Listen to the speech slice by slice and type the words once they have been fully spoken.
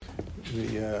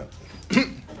the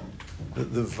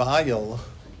vile,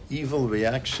 evil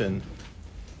reaction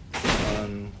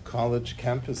on college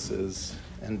campuses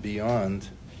and beyond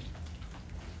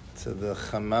to the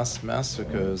Chamas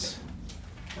massacres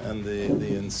and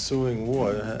the ensuing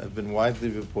war have been widely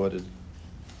reported.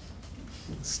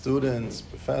 Students,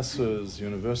 professors,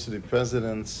 university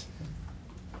presidents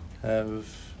have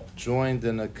joined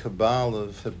in a cabal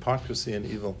of hypocrisy and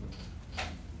evil.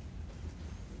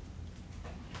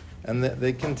 And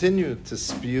they continue to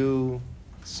spew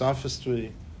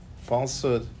sophistry,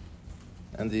 falsehood,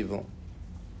 and evil.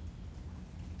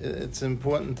 It's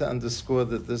important to underscore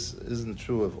that this isn't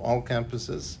true of all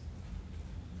campuses.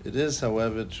 It is,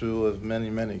 however, true of many,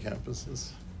 many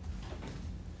campuses.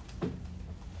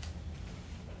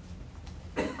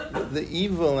 The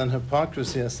evil and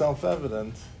hypocrisy are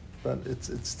self-evident, but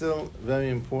it's still very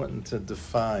important to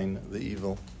define the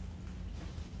evil.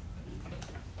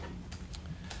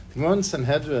 The Gemara in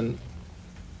Sanhedrin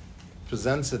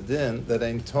presents a din that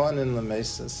ein to'anin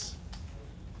l'mesis.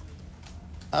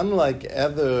 Unlike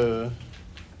other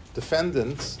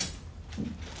defendants,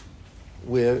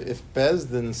 where if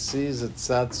Bezdin sees at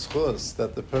tzad zchus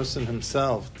that the person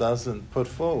himself doesn't put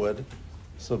forward,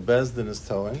 so Bezdin is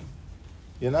towing,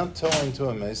 you're not towing to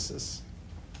a mesis.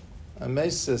 A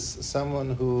mesis,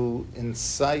 someone who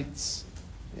incites,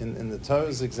 in the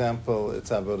Torah's example, it's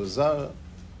avodah zarah.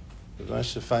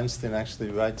 Rashi Feinstein actually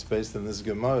writes based on this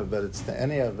Gemara, but it's to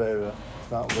any avera,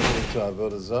 it's not limited to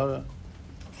avodah zarah.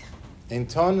 In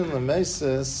tonin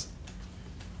l'mesis,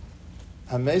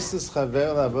 hamesis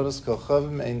chaver la'avodas kol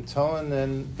chovim ein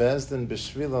tonin bezdin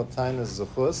b'shvil al tainas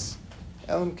zuchus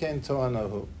elam kein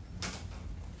to'anahu.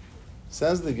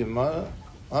 Says the Gemara,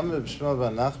 Amr b'shmo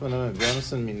v'anachman amr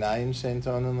b'yonason minayin shein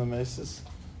tonin l'mesis.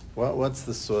 What's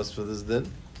the source for this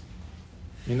din?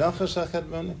 Minachash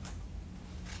achad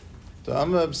to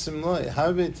Amr b'simloi,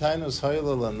 harbe tainus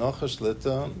hoyla la'nochash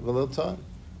liton v'loton.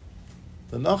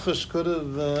 The Nachash could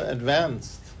have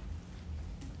advanced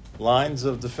lines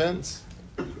of defense.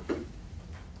 So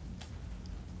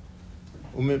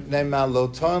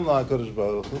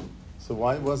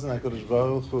why wasn't HaKadosh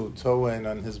Baruch Hu towing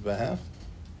on his behalf?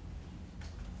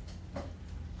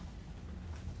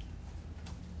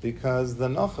 Because the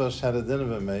Nachash had a din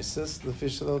of a mesis, the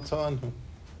fish lo to'anhu.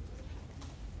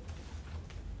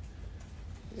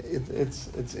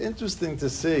 It's interesting to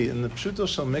see in the Pshuto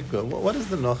Shel Mikvah, what does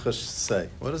the Nachash say?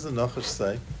 What does the Nachash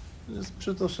say? Just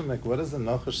Pshuto Shel Mikvah, what does the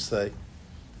Nachash say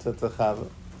to Chava?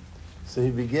 So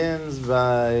he begins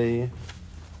by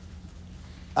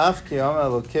Af ki Omer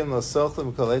Elokim lo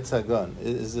sochlim kol eitz hagon.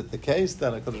 Is it the case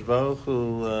that HaKadosh Baruch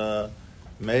Hu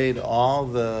made all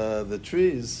the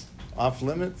trees off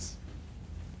limits?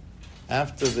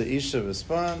 After the Isha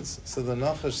responds, so the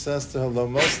Nachash says to her, Lo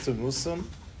mostu musum,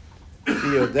 Ki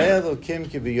yodei Elokim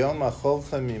ki biyom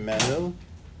acholcha mimenu,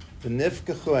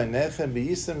 v'nifkechu einechem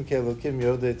b'yisem ki Elokim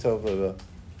yodei tov v'ra.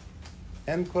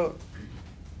 End quote.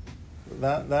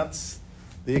 That's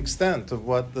the extent of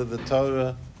what the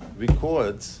Torah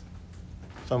records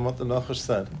from what the Nachash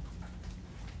said.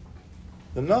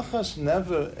 The Nachash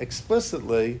never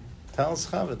explicitly tells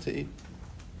Chava to eat.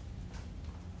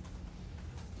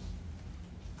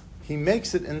 He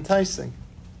makes it enticing.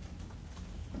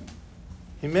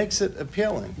 He makes it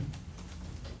appealing,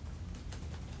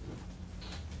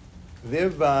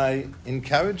 thereby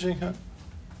encouraging her.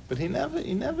 But he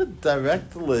never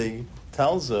directly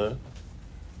tells her,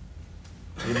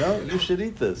 you should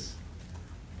eat this.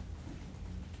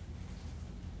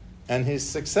 And he's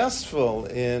successful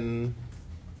in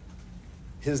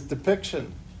his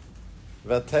depiction.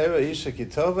 But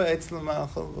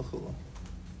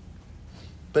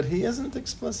he isn't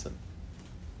explicit.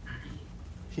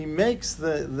 He makes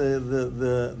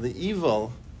the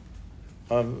evil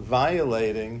of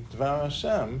violating Dvar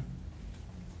Hashem,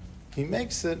 he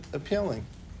makes it appealing.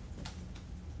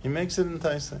 He makes it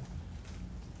enticing.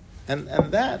 And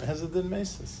that has a din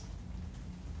mesis,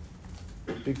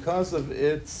 because of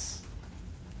its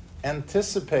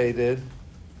anticipated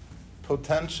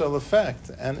potential effect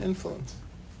and influence.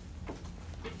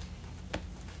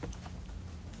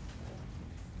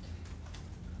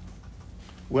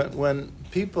 When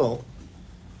people,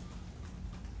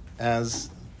 as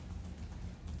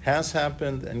has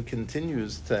happened and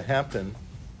continues to happen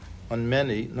on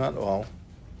many, not all,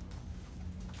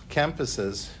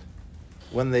 campuses,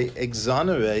 when they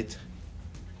exonerate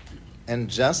and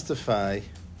justify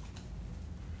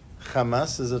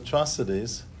Chamas's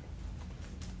atrocities,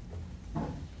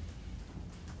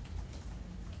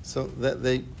 so that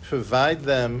they provide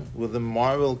them with a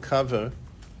moral cover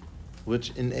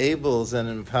which enables and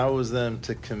empowers them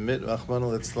to commit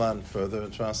Rachmana litzlan further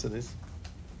atrocities.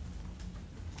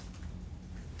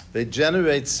 They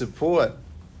generate support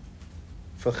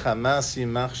for Chamas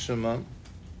Yimach Shemam,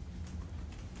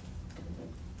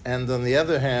 and on the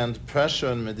other hand, pressure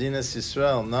on Medinas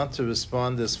Yisrael not to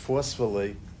respond as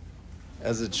forcefully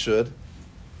as it should,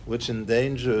 which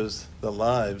endangers the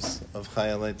lives of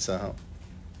Chayalei Tzahal.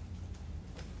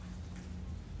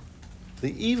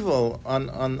 The evil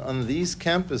on these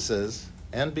campuses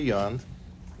and beyond,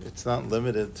 it's not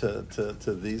limited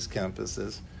to these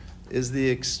campuses, is the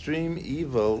extreme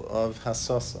evil of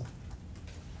Hasasa.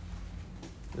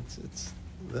 It's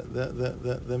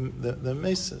the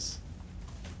mesis.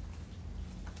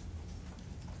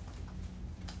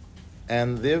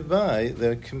 And thereby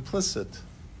they're complicit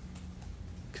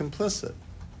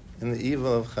in the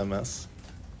evil of Chamas.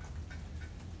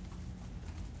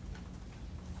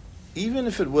 Even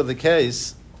if it were the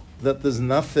case that there's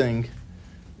nothing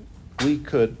we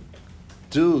could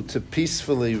do to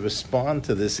peacefully respond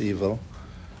to this evil,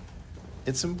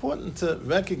 it's important to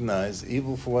recognize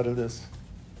evil for what it is,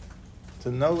 to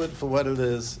know it for what it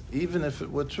is, even if it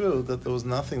were true that there was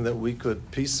nothing that we could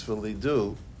peacefully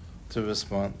do to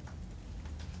respond.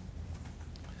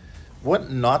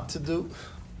 What not to do?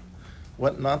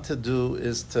 What not to do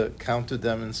is to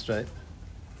counter-demonstrate.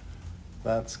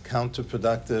 That's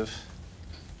counterproductive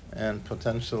and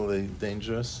potentially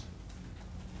dangerous.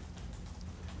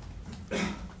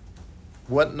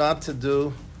 What not to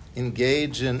do?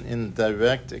 Engage in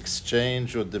direct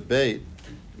exchange or debate,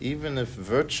 even if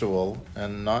virtual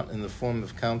and not in the form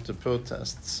of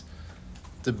counter-protests.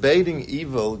 Debating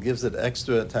evil gives it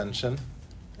extra attention,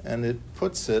 and it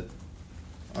puts it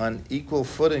on equal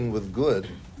footing with good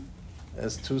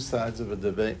as two sides of a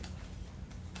debate.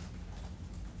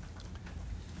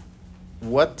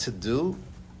 What to do?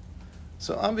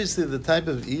 So obviously the type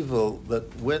of evil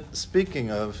that we're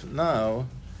speaking of now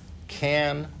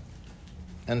can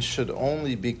and should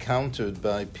only be countered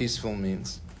by peaceful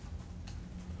means.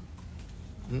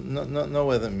 No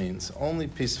other means, only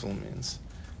peaceful means.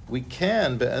 We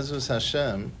can, be'ezus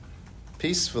Hashem,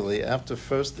 peacefully, after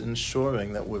first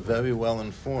ensuring that we're very well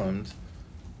informed,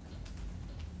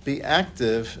 be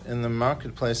active in the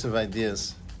marketplace of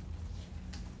ideas.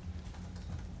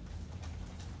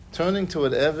 Turning to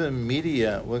whatever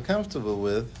media we're comfortable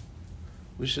with,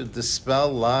 we should dispel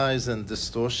lies and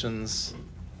distortions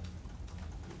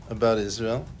about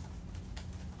Israel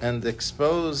and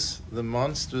expose the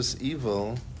monstrous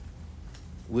evil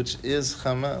which is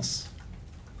Chamas.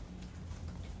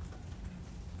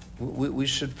 We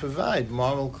should provide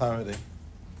moral clarity.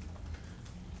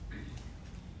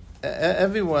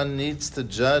 Everyone needs to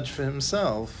judge for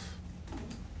himself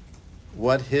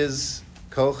what his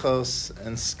kochos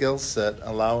and skill set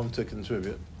allow him to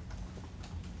contribute.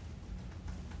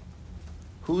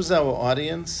 Who's our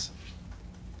audience?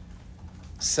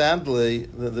 Sadly,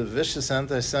 the vicious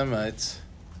anti-Semites,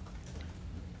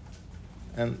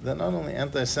 and they're not only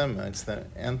anti-Semites, they're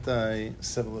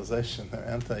anti-civilization, they're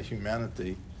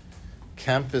anti-humanity.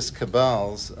 Campus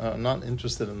cabals are not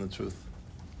interested in the truth.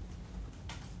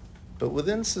 But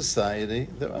within society,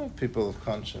 there are people of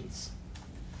conscience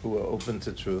who are open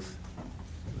to truth.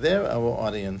 They're our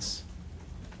audience.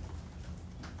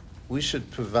 We should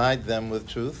provide them with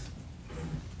truth.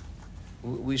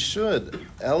 We should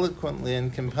eloquently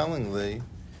and compellingly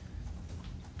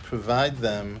provide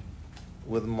them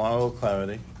with moral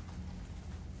clarity.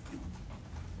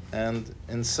 And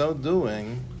in so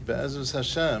doing, be'ezus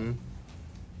Hashem,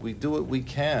 we do what we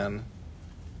can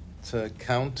to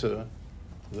counter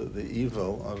the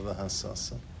evil of the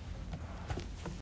Hasasa.